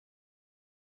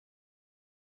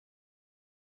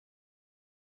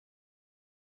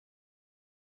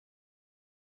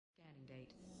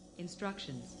activate.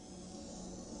 Instructions.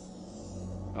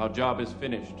 Our job is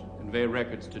finished. Convey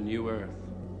records to New Earth.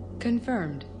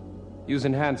 Confirmed. Use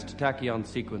enhanced tachyon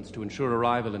sequence to ensure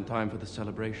arrival in time for the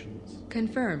celebrations.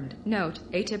 Confirmed. Note,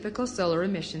 atypical solar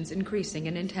emissions increasing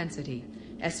in intensity.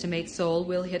 Estimate Sol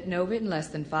will hit nova in less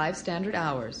than 5 standard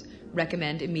hours.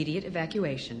 Recommend immediate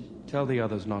evacuation. Tell the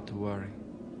others not to worry.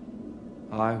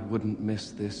 I wouldn't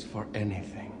miss this for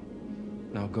anything.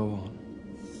 Now go on.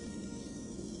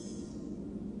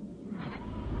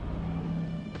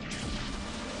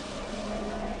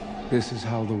 This is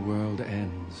how the world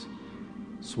ends.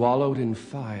 Swallowed in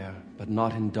fire, but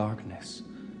not in darkness.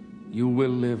 You will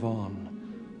live on.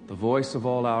 The voice of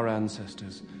all our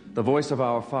ancestors. The voice of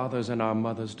our fathers and our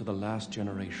mothers to the last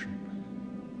generation.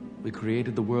 We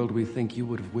created the world we think you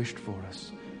would have wished for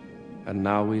us. And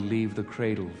now we leave the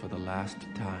cradle for the last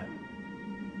time.